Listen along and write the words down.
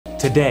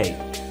Today,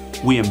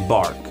 we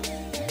embark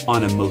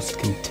on a most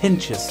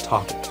contentious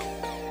topic.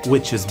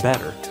 Which is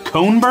better,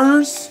 cone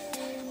burrs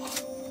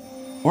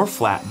or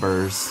flat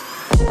burrs?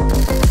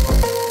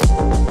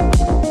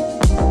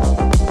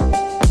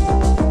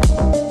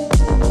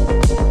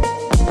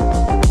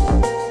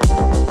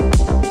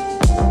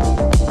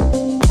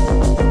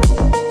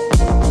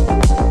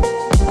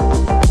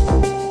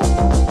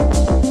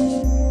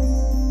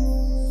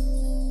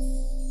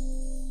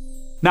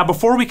 Now,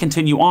 before we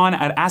continue on,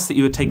 I'd ask that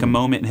you would take a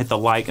moment and hit the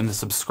like and the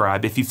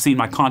subscribe if you've seen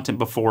my content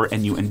before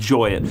and you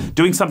enjoy it.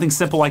 Doing something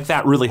simple like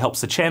that really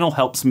helps the channel,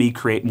 helps me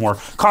create more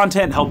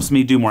content, helps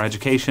me do more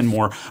education,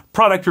 more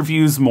product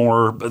reviews,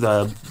 more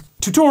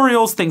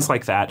tutorials, things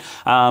like that.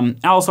 I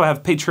also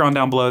have Patreon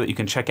down below that you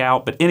can check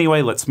out, but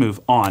anyway, let's move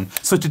on.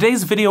 So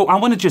today's video, I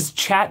wanna just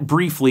chat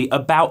briefly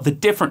about the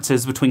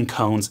differences between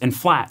cones and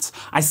flats.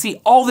 I see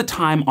all the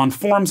time on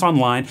forums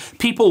online,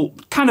 people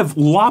kind of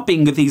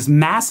lopping these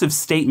massive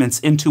statements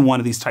into one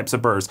of these types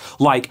of burrs,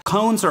 like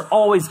cones are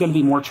always gonna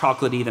be more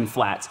chocolatey than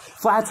flats.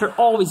 Flats are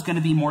always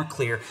gonna be more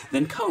clear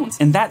than cones.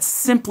 And that's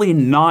simply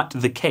not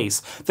the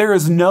case. There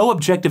is no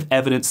objective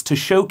evidence to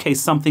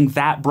showcase something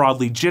that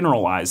broadly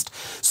generalized.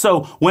 So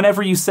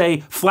whenever you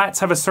say flats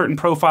have a certain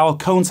profile,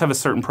 cones have a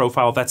certain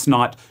profile, that's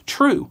not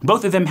true.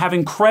 Both of them have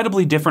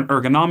incredibly different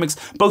ergonomics.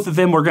 Both of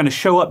them are going to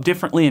show up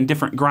differently in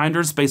different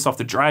grinders based off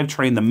the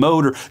drivetrain, the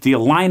motor, the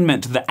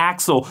alignment, the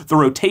axle, the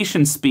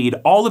rotation speed.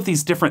 All of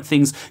these different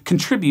things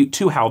contribute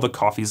to how the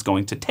coffee is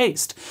going to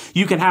taste.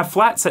 You can have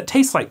flats that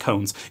taste like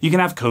cones. You can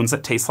have cones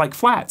that taste like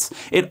flats.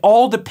 It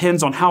all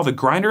depends on how the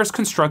grinder is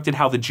constructed,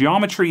 how the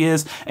geometry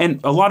is, and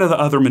a lot of the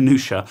other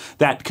minutia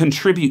that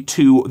contribute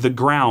to the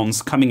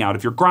grounds coming out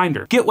of your grinder.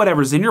 Get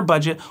whatever's in your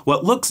budget,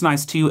 what looks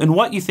nice to you, and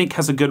what you think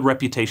has a good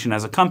reputation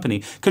as a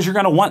company, because you're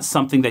going to want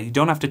something that you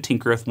don't have to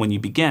tinker with when you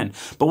begin.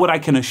 But what I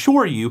can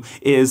assure you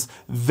is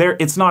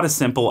it's not as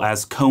simple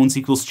as cones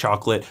equals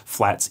chocolate,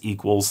 flats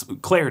equals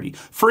clarity.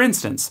 For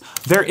instance,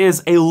 there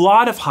is a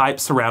lot of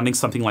hype surrounding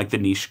something like the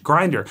niche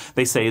grinder.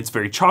 They say it's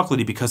very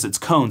chocolatey because it's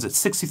cones.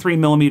 It's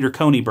 63mm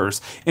Coney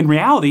burrs. In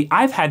reality,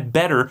 I've had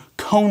better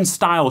cone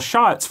style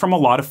shots from a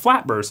lot of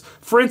flat burrs.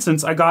 For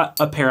instance, I got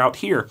a pair out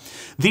here.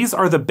 These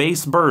are the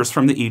base burrs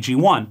from the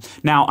EG1.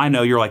 Now, I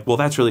know you're like, well,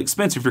 that's really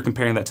expensive if you're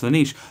comparing that to the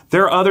niche.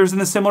 There are others in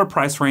the similar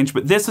price range,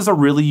 but this is a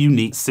really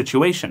unique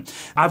situation.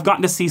 I've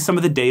gotten to see some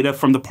of the data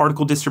from the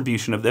particle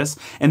distribution of this,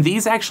 and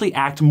these actually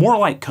act more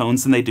like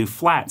cones than they do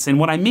flats. And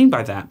what I mean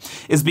by that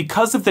is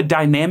because of the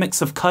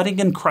dynamics of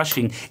cutting and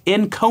crushing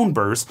in cone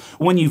burrs,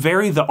 when you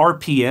vary the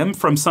RPM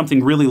from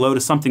something really low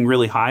to something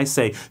really high,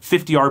 say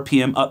 50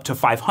 RPM up to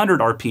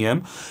 500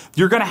 RPM,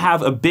 you're gonna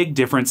have a big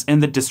difference in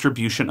the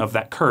distribution of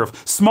that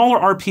curve. Smaller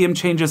RPM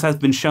changes has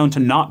been shown to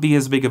not be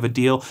as big of a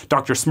deal.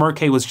 Dr.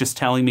 Smirke was just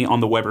telling me on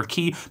the Weber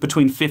key,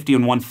 between 50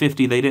 and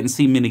 150, they didn't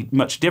see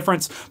much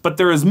difference, but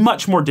there is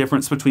much more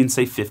difference between,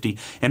 say, 50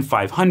 and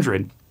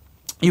 500.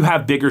 You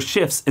have bigger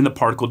shifts in the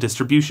particle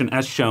distribution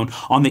as shown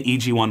on the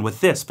EG1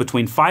 with this,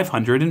 between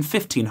 500 and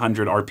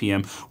 1500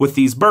 RPM with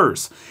these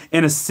burrs.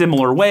 In a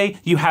similar way,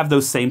 you have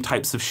those same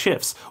types of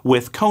shifts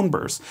with cone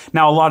burrs.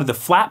 Now, a lot of the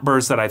flat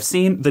burrs that I've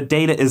seen, the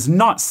data is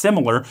not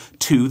similar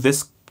to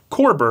this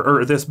core burr,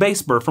 or this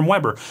base burr from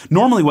Weber.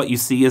 Normally what you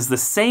see is the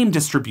same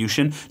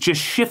distribution, just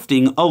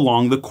shifting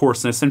along the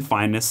coarseness and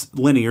fineness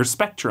linear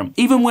spectrum.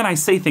 Even when I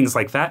say things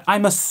like that,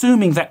 I'm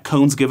assuming that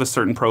cones give a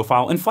certain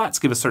profile and flats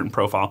give a certain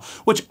profile,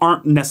 which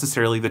aren't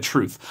necessarily the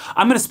truth.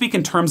 I'm gonna speak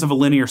in terms of a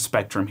linear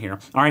spectrum here.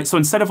 All right, so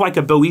instead of like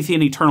a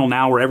Boethian eternal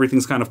now where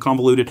everything's kind of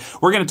convoluted,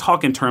 we're gonna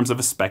talk in terms of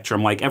a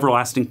spectrum, like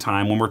everlasting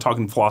time. When we're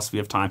talking philosophy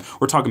of time,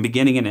 we're talking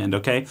beginning and end,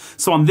 okay?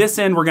 So on this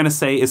end, we're gonna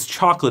say it's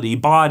chocolatey,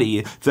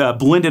 body, the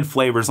blended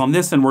flavors. On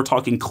this end, we're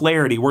talking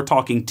clarity, we're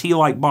talking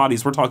tea-like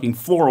bodies, we're talking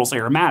florals,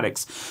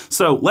 aromatics.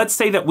 So let's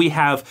say that we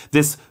have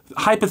this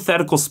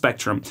hypothetical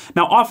spectrum.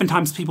 Now,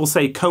 oftentimes people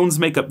say cones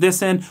make up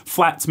this end,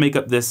 flats make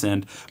up this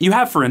end. You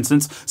have, for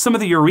instance, some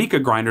of the Eureka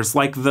grinders,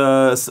 like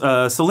the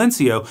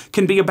Silencio,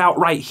 can be about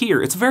right here.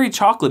 It's very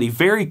chocolatey,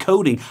 very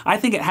coating. I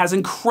think it has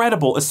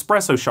incredible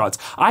espresso shots.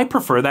 I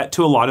prefer that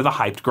to a lot of the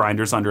hyped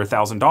grinders under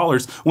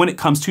 $1,000 when it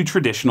comes to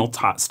traditional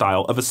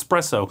style of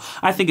espresso.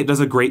 I think it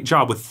does a great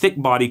job with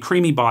thick body,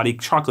 creamy body,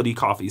 chocolatey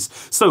coffees.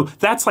 So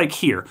that's like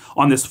here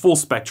on this full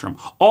spectrum.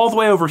 All the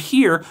way over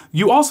here,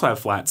 you also have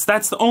flats.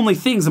 That's the only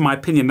things in my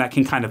opinion that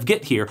can kind of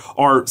get here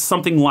are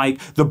something like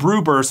the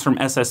brew burrs from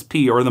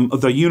SSP or the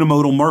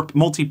unimodal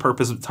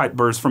multi-purpose type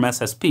burrs from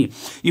SSP.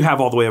 You have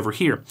all the way over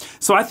here.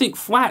 So I think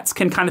flats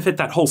can kind of hit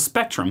that whole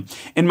spectrum.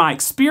 In my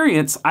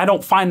experience, I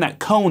don't find that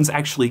cones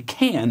actually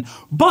can,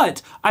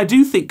 but I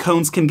do think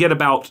cones can get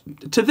about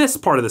to this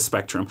part of the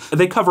spectrum.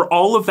 They cover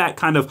all of that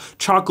kind of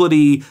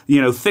chocolatey,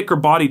 thicker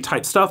body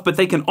type stuff, but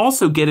they can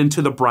also get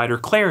into the brighter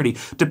clarity,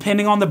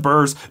 depending on the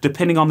burrs,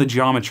 depending on the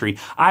geometry.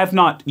 I have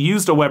not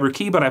used a Weber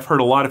key, but I've heard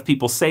a lot lot of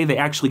people say they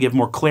actually give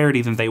more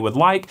clarity than they would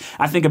like.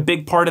 I think a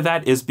big part of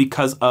that is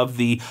because of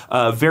the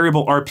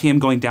variable RPM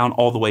going down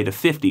all the way to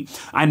 50.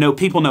 I know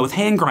people know with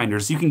hand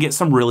grinders, you can get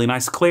some really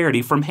nice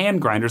clarity from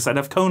hand grinders that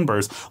have cone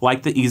burrs,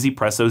 like the Easy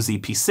Presso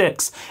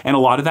ZP6. And a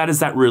lot of that is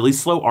that really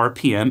slow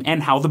RPM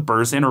and how the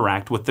burrs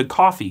interact with the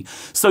coffee.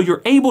 So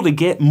you're able to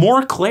get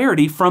more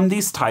clarity from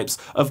these types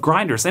of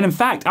grinders. And in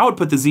fact, I would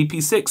put the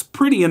ZP6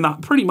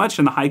 pretty much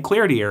in the high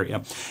clarity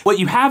area. What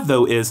you have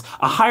though is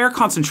a higher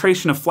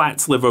concentration of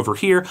flats live over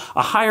here,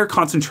 a higher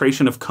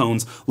concentration of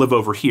cones live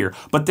over here.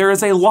 But there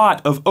is a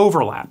lot of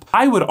overlap.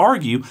 I would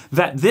argue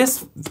that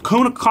this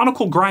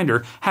conical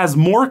grinder has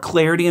more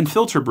clarity and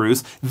filter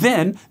brews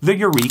than the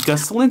Eureka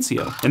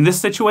Silencio. In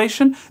this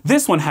situation,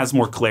 this one has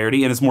more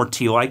clarity and is more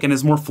tea-like and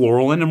is more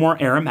floral and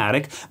more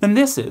aromatic than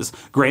this is.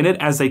 Granted,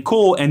 as they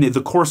cool and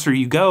the coarser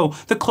you go,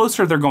 the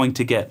closer they're going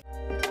to get.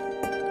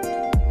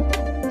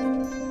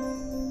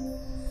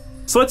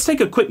 So let's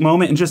take a quick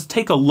moment and just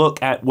take a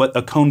look at what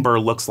a cone burr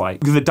looks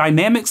like. The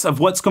dynamics of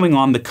what's going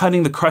on, the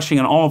cutting, the crushing,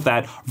 and all of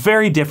that,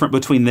 very different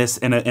between this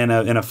and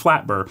a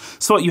flat burr.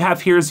 So what you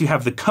have here is you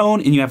have the cone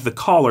and you have the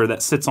collar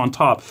that sits on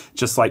top,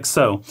 just like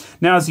so.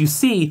 Now as you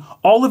see,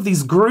 all of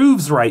these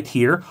grooves right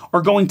here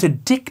are going to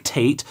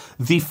dictate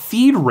the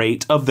feed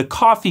rate of the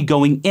coffee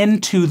going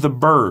into the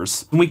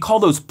burrs. And we call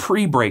those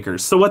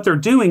pre-breakers. So what they're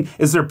doing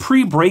is they're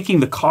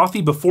pre-breaking the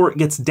coffee before it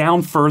gets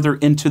down further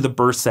into the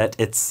burr set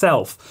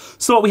itself.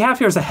 So what we have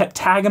here is a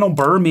heptagonal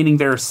burr, meaning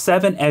there are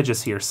 7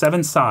 edges here,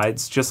 7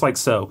 sides, just like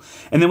so.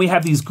 And then we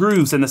have these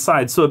grooves in the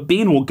sides. So a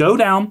bean will go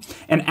down,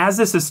 and as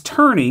this is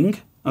turning,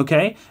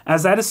 okay,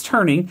 as that is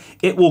turning,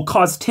 it will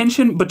cause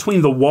tension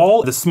between the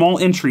wall, the small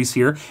entries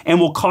here, and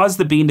will cause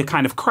the bean to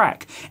kind of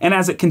crack. And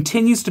as it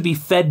continues to be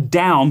fed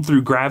down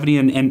through gravity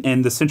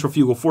and the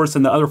centrifugal force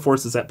and the other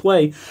forces at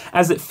play,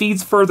 as it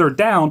feeds further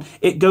down,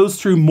 it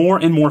goes through more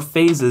and more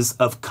phases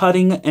of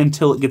cutting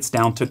until it gets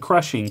down to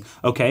crushing,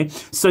 okay?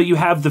 So you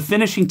have the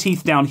finishing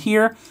teeth down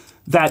here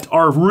that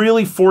are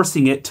really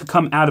forcing it to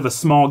come out of a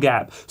small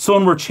gap. So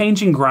when we're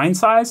changing grind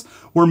size,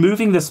 we're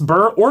moving this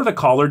burr or the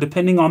collar,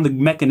 depending on the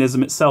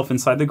mechanism itself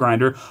inside the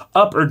grinder,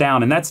 up or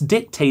down. And that's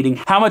dictating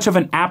how much of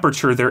an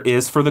aperture there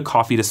is for the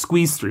coffee to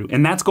squeeze through.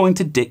 And that's going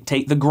to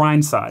dictate the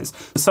grind size.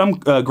 Some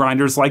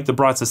grinders, like the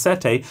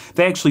Brazzasette,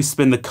 they actually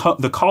spin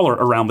the collar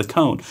around the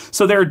cone.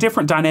 So there are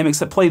different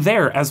dynamics at play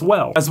there as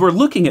well. As we're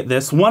looking at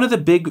this, one of the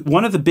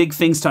big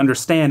things to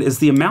understand is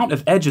the amount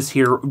of edges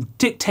here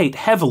dictate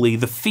heavily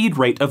the feed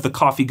rate of the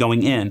coffee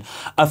going in.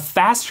 A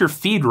faster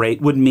feed rate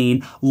would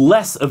mean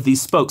less of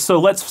these spokes. So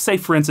let's say,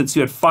 for instance,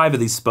 you had 5 of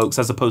these spokes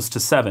as opposed to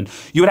 7.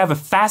 You would have a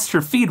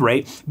faster feed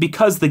rate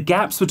because the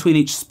gaps between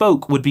each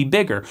spoke would be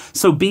bigger.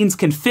 So beans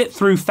can fit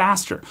through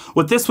faster.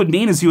 What this would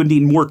mean is you would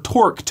need more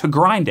torque to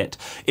grind it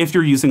if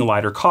you're using a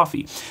lighter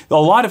coffee. A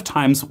lot of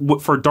times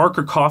for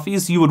darker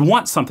coffees, you would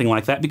want something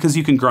like that because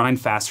you can grind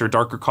faster.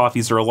 Darker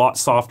coffees are a lot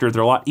softer.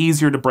 They're a lot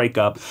easier to break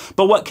up.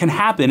 But what can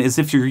happen is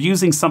if you're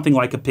using something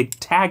like a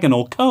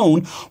pentagonal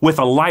cone with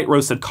a light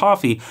roasted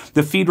coffee,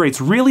 the feed rate's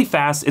really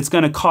fast. It's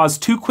going to cause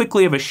too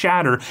quickly of a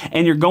shatter,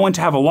 and you're going to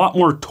have a lot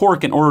more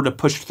torque in order to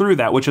push through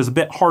that, which is a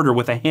bit harder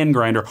with a hand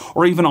grinder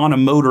or even on a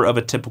motor of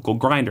a typical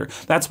grinder.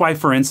 That's why,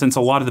 for instance,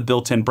 a lot of the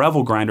built-in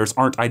Breville grinders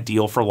aren't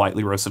ideal for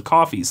lightly roasted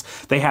coffees.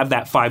 They have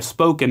that 5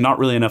 spoke and not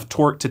really enough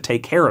torque to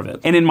take care of it.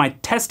 And in my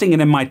testing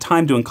and in my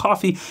time doing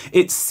coffee,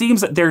 it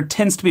seems that there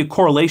tends to be a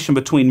correlation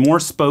between more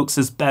spokes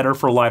is better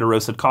for lighter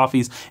roasted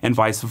coffees and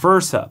vice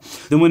versa.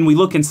 Then when we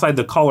look inside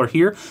the collar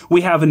here,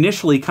 we have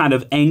initially kind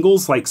of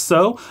angles like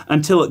so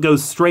until it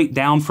goes straight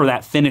down for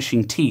that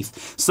finishing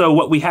teeth. So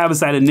what we have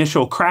is that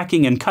initial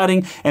cracking and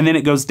cutting, and then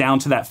it goes down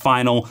to that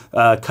final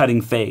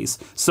cutting phase.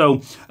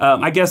 So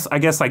I guess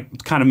I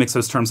kind of mix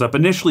those terms up.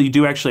 Initially, you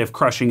do actually have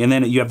crushing, and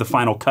then you have the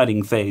final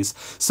cutting phase.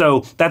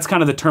 So that's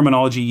kind of the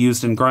terminology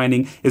used in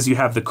grinding, is you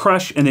have the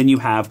crush, and then you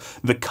have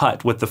the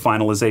cut with the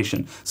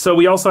finalization. So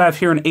we also have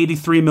here an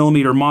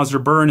 83mm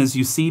Mazzer burr, and as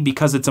you see,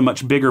 because it's a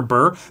much bigger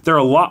burr, there are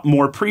a lot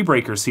more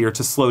pre-breakers here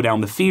to slow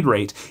down the feed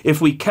rate.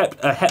 If we kept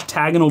a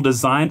heptagonal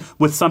design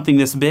with something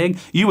this big,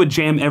 you would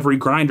jam every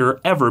grinder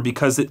ever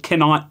because it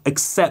cannot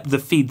accept the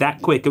feed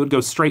that quick. It would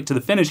go straight to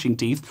the finishing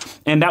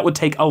teeth, and that would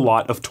take a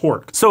lot of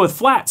torque. So with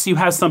flats, you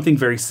have something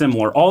very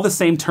similar, all the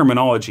same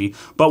terminology,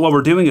 but what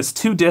we're doing is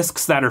 2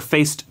 discs that are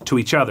faced to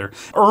each other.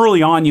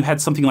 Early on, you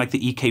had something like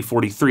the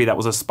EK43, that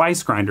was a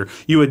spice grinder.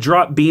 You would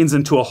drop beans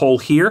into a hole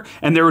here,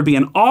 and there would be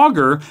an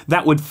auger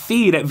that would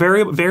feed at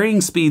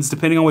varying speeds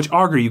depending on which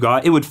auger you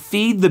got. It would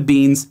feed the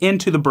beans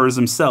into the burrs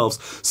themselves.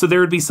 So there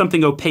would be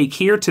something opaque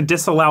here to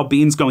disallow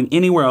beans going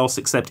anywhere else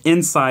except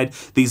inside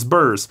these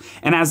burrs.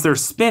 And as they're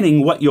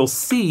spinning, what you'll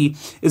see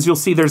is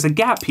there's a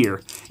gap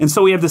here. And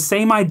so we have the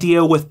same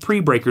idea with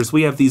pre-breakers.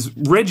 We have these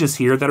ridges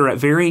here that are at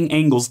varying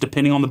angles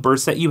depending on the burr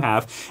set you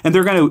have, and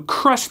they're going to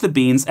crush the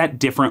beans at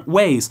different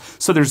ways.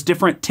 So there's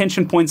different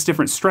tension points,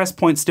 different stress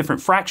points,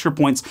 different fracture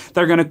points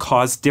that are going to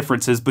cause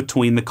differences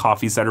between the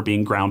coffees that are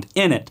being ground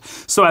in it.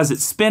 So as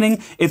it's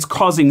spinning, it's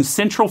causing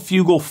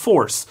centrifugal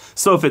force.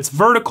 So if it's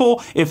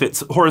vertical, if it's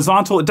it's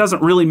horizontal, it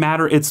doesn't really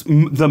matter. It's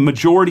the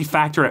majority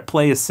factor at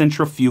play is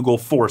centrifugal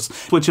force,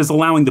 which is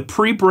allowing the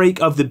pre-break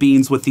of the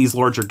beans with these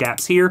larger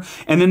gaps here,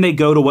 and then they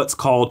go to what's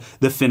called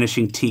the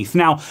finishing teeth.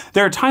 Now,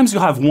 there are times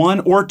you'll have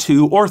 1 or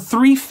 2 or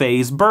 3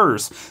 phase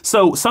burrs.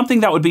 So something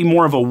that would be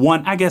more of a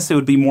I guess it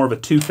would be more of a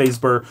 2-phase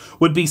burr,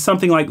 would be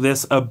something like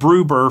this, a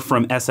BURR burr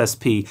from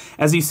SSP.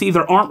 As you see,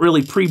 there aren't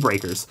really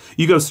pre-breakers.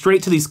 You go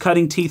straight to these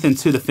cutting teeth and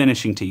to the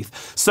finishing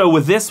teeth. So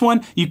with this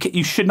one,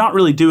 you should not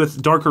really do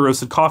with darker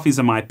roasted coffees,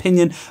 in my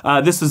opinion.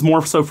 This is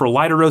more so for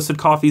lighter roasted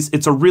coffees.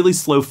 It's a really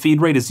slow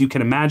feed rate, as you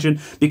can imagine,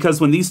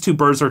 because when these two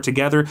burrs are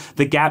together,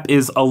 the gap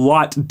is a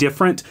lot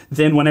different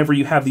than whenever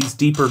you have these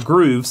deeper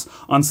grooves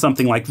on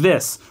something like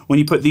this. When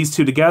you put these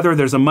two together,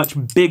 there's a much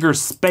bigger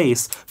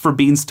space for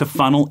beans to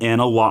funnel in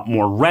a lot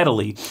more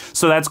readily.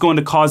 So that's going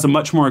to cause a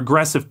much more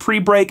aggressive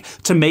pre-break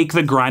to make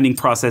the grinding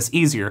process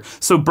easier.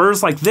 So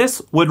burrs like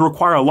this would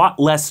require a lot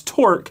less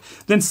torque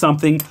than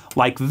something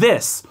like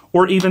this,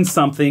 or even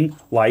something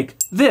like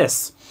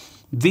this.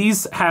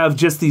 These have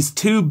just these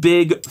 2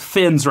 big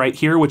fins right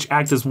here, which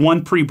act as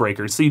one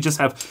pre-breaker. So you just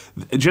have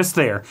just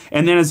there.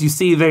 And then as you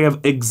see, they have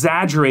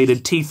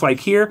exaggerated teeth like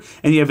here,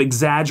 and you have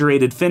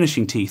exaggerated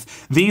finishing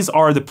teeth. These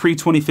are the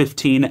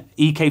pre-2015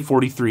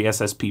 EK43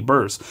 SSP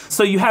burrs.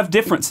 So you have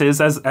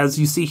differences, as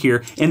you see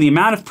here, in the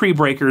amount of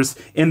pre-breakers,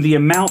 in the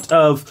amount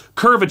of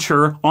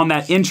curvature on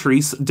that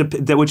entry,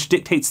 which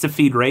dictates the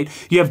feed rate.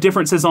 You have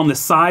differences on the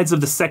sides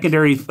of the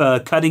secondary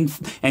cutting,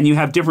 and you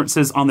have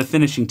differences on the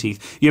finishing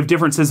teeth. You have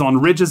differences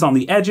on ridges on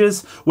the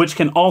edges, which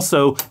can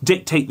also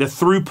dictate the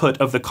throughput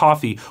of the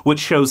coffee, which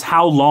shows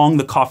how long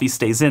the coffee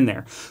stays in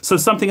there. So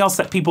something else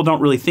that people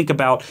don't really think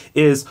about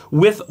is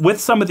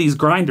with some of these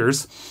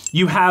grinders,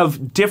 you have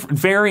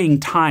varying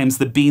times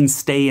the beans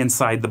stay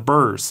inside the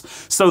burrs.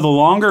 So the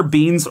longer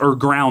beans or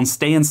ground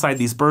stay inside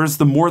these burrs,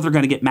 the more they're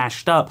going to get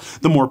mashed up,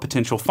 the more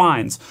potential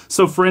fines.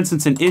 So for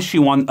instance, an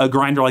issue on a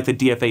grinder like the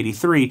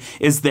DF83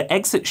 is the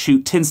exit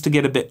chute tends to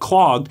get a bit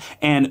clogged,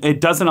 and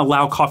it doesn't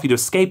allow coffee to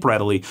escape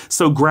readily.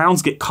 So grounds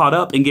get caught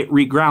up and get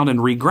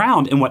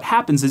reground, and what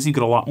happens is you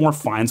get a lot more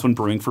fines when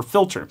brewing for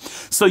filter.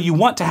 So you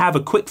want to have a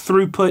quick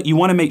throughput. You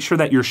want to make sure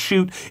that your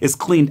chute is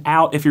cleaned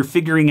out. If you're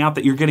figuring out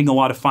that you're getting a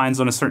lot of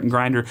fines on a certain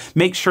grinder,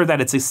 make sure that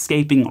it's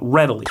escaping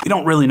readily. You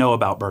don't really know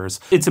about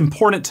burrs. It's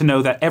important to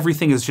know that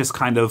everything is just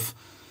kind of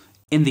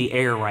in the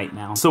air right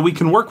now. So we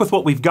can work with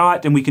what we've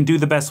got and we can do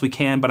the best we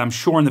can, but I'm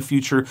sure in the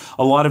future,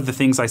 a lot of the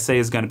things I say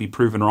is going to be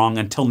proven wrong.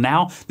 Until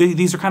now,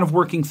 these are kind of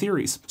working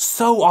theories.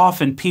 So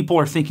often people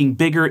are thinking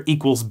bigger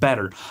equals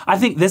better. I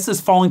think this is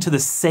falling to the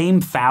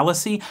same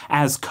fallacy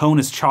as cone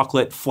is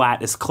chocolate,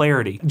 flat is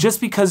clarity. Just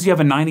because you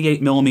have a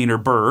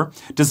 98mm burr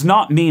does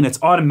not mean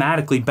it's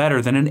automatically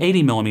better than an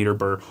 80mm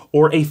burr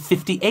or a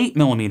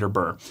 58mm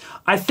burr.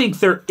 I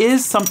think there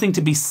is something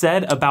to be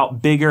said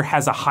about bigger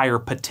has a higher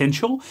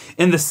potential,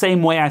 in the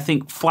same way I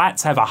think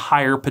flats have a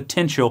higher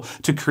potential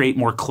to create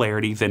more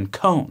clarity than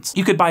cones.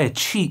 You could buy a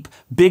cheap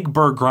big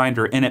burr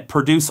grinder and it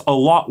produce a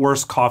lot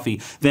worse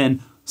coffee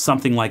than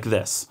something like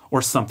this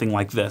or something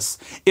like this.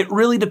 It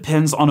really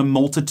depends on a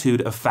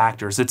multitude of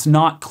factors. It's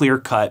not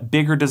clear-cut.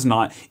 Bigger does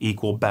not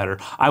equal better.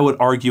 I would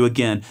argue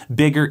again,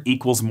 bigger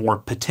equals more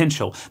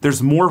potential.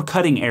 There's more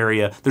cutting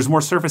area, there's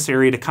more surface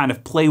area to kind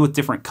of play with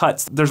different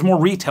cuts. There's more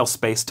retail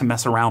space to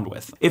mess around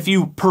with. If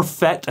you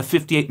perfect a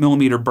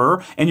 58mm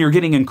burr and you're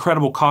getting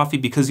incredible coffee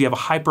because you have a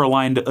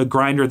hyper-aligned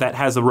grinder that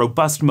has a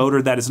robust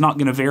motor that is not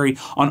going to vary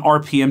on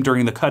RPM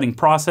during the cutting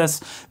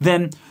process,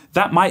 then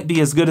that might be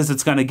as good as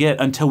it's going to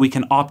get until we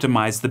can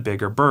optimize the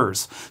bigger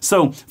burrs.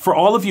 So for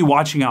all of you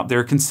watching out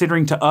there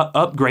considering to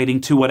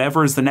upgrading to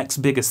whatever is the next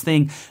biggest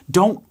thing,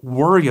 don't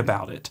worry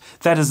about it.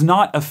 That is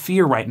not a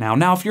fear right now.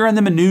 Now, if you're in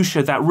the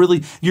minutia that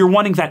really, you're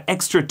wanting that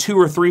extra 2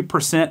 or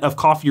 3% of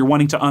coffee you're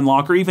wanting to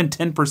unlock, or even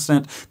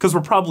 10%, because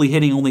we're probably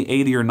hitting only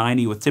 80 or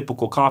 90 with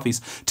typical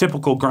coffees,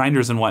 typical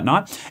grinders and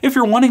whatnot. If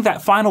you're wanting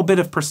that final bit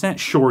of percent,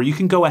 sure, you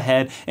can go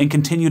ahead and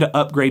continue to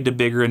upgrade to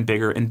bigger and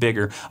bigger and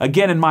bigger.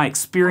 Again, in my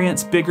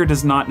experience, bigger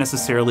does not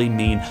necessarily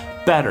mean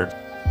better.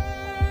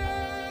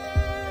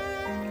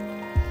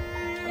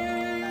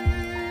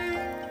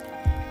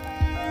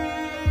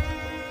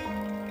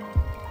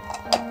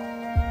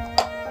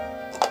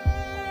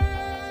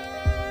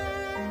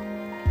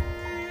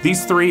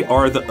 These three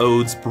are the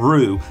Ode's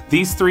brew.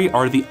 These three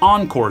are the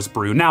Encore's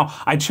brew. Now,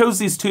 I chose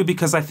these two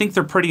because I think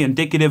they're pretty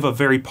indicative of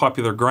very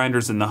popular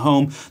grinders in the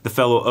home. The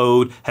fellow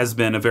Ode has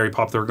been a very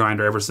popular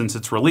grinder ever since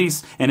its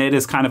release, and it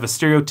is kind of a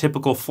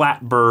stereotypical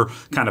flat burr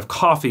kind of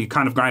coffee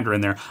kind of grinder in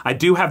there. I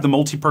do have the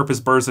multi-purpose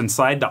burrs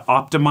inside to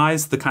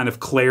optimize the kind of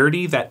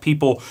clarity that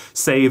people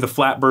say the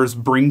flat burrs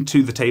bring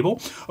to the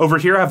table. Over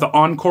here I have the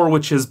Encore,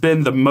 which has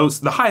been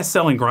the highest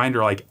selling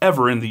grinder like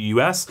ever in the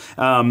US,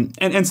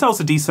 and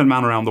sells a decent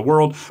amount around the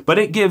world. but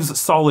it gives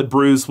solid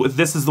brews.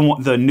 This is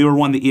the newer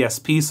one, the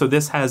ESP, so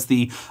this has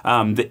the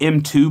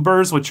M2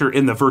 burrs, which are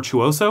in the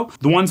Virtuoso.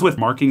 The ones with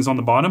markings on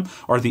the bottom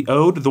are the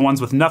Ode. The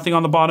ones with nothing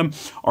on the bottom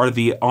are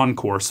the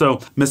Encore. So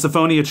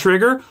Misophonia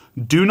Trigger,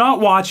 do not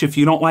watch if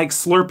you don't like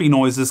slurpy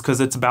noises, because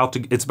it's about to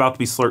be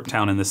Slurp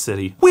Town in this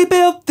city. We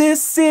built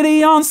this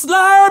city on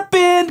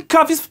slurping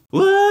coffees.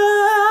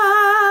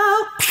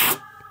 Whoa.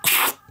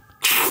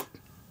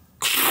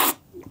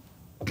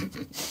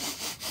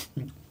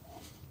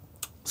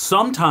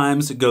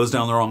 Sometimes it goes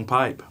down the wrong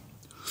pipe.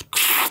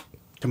 I'm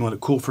gonna let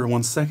it cool for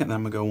 1 second, then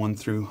I'm gonna go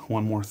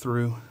one more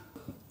through.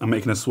 I'm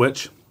making a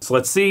switch. So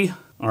let's see.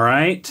 All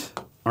right,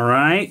 all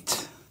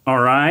right, all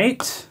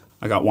right.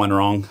 I got one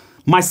wrong.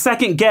 My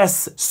second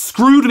guess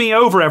screwed me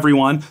over,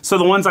 everyone. So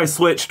the ones I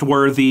switched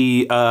were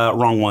the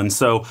wrong ones.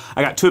 So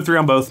I got 2 of 3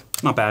 on both.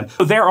 Not bad.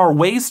 There are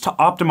ways to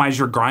optimize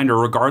your grinder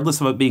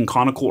regardless of it being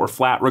conical or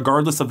flat,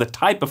 regardless of the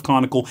type of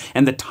conical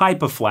and the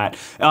type of flat.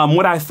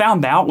 What I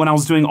found out when I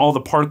was doing all the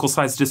particle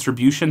size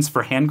distributions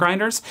for hand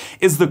grinders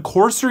is the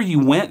coarser you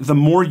went, the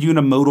more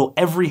unimodal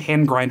every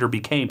hand grinder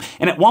became.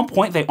 And at one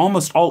point, they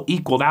almost all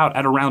equaled out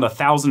at around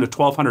 1,000 to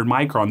 1,200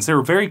 microns. They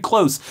were very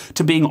close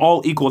to being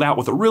all equaled out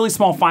with a really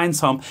small fine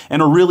sump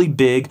and a really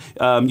big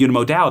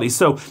unimodality.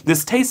 So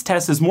this taste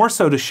test is more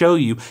so to show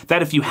you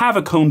that if you have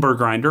a cone burr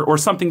grinder or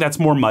something that's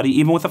more muddy,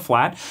 even with a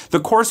flat,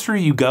 the coarser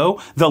you go,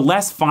 the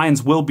less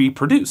fines will be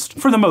produced,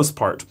 for the most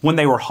part. When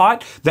they were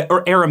hot, the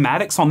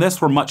aromatics on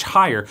this were much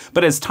higher,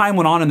 but as time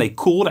went on and they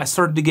cooled, I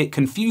started to get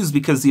confused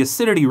because the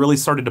acidity really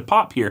started to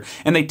pop here,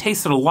 and they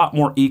tasted a lot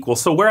more equal.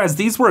 So whereas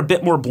these were a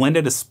bit more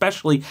blended,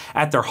 especially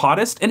at their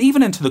hottest, and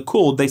even into the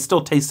cooled, they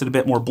still tasted a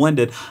bit more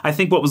blended. I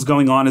think what was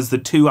going on is the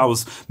two I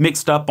was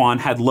mixed up on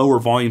had lower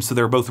volume, so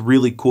they were both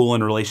really cool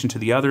in relation to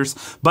the others.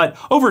 But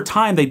over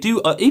time, they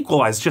do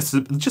equalize just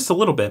a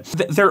little bit.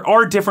 There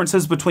are differences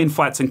between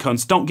flats and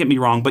cones, don't get me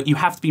wrong, but you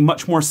have to be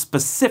much more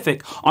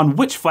specific on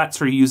which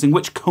flats are you using,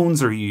 which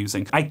cones are you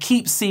using. I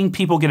keep seeing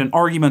people get in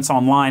arguments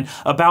online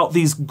about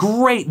these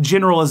great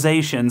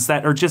generalizations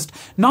that are just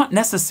not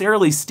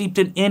necessarily steeped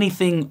in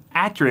anything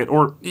accurate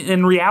or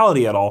in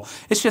reality at all.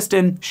 It's just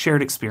in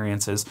shared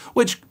experiences,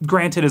 which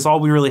granted is all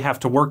we really have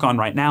to work on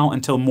right now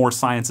until more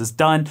science is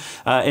done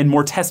and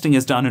more testing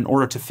is done in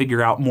order to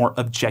figure out more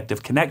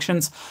objective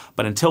connections.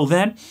 But until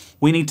then,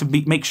 we need to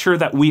make sure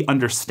that we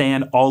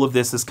understand all of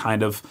this is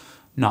kind of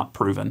not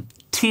proven.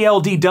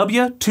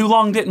 TLDW, too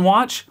long didn't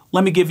watch?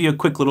 Let me give you a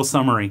quick little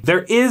summary.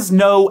 There is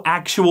no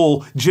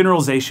actual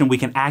generalization we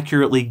can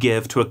accurately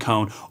give to a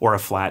cone or a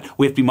flat.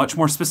 We have to be much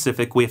more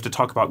specific. We have to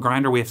talk about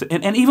grinder. We have to,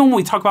 and even when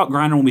we talk about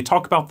grinder, when we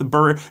talk about the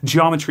burr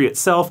geometry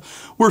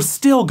itself, we're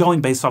still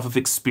going based off of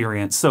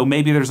experience. So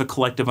maybe there's a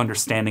collective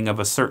understanding of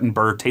a certain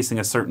burr tasting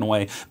a certain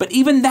way, but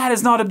even that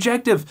is not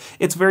objective.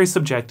 It's very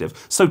subjective.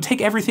 So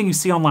take everything you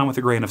see online with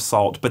a grain of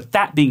salt. But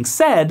that being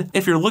said,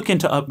 if you're looking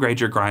to upgrade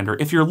your grinder,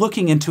 if you're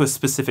looking into a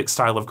specific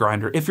style of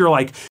grinder, if you're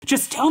like,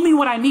 just tell me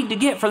what I need to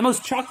get for the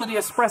most chocolatey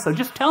espresso.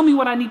 Just tell me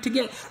what I need to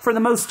get for the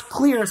most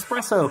clear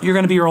espresso. You're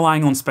going to be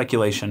relying on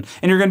speculation,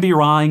 and you're going to be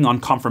relying on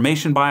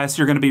confirmation bias.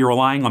 You're going to be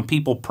relying on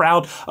people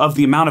proud of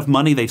the amount of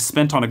money they've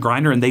spent on a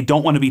grinder, and they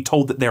don't want to be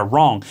told that they're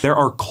wrong. There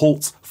are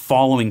cults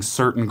following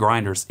certain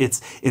grinders.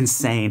 It's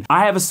insane.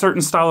 I have a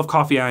certain style of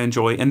coffee I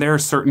enjoy, and there are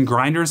certain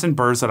grinders and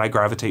burrs that I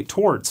gravitate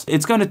towards.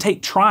 It's going to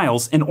take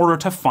trials in order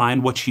to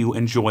find what you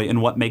enjoy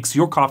and what makes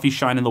your coffee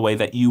shine in the way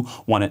that you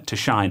want it to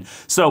shine.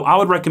 So I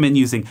would recommend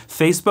using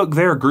Facebook.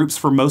 There are groups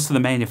for most of the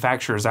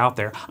manufacturers out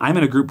there. I'm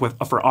in a group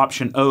for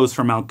Option O's,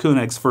 for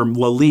Malcunegs, for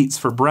Lalites,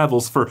 for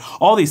Breville's, for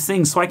all these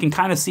things, so I can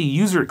kind of see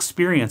user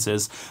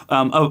experiences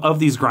of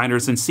these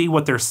grinders and see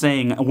what they're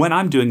saying when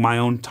I'm doing my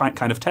own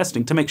kind of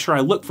testing to make sure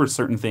I look for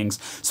certain things.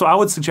 So I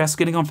would suggest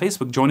getting on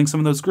Facebook, joining some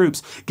of those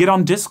groups. Get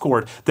on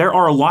Discord. There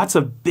are lots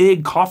of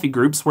big coffee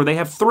groups where they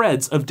have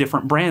threads of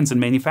different brands and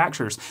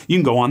manufacturers. You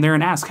can go on there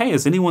and ask, hey,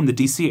 is anyone in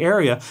the DC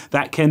area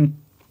that can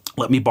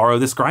let me borrow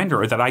this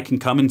grinder, or that I can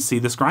come and see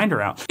this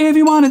grinder out? If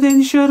you want it, then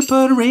you should have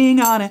put a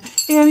ring on it.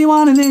 If you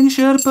want it, then you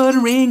should have put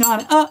a ring on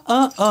it. I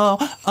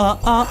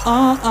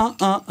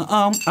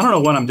don't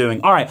know what I'm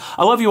doing. All right,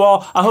 I love you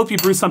all. I hope you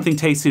brew something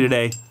tasty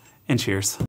today, and cheers.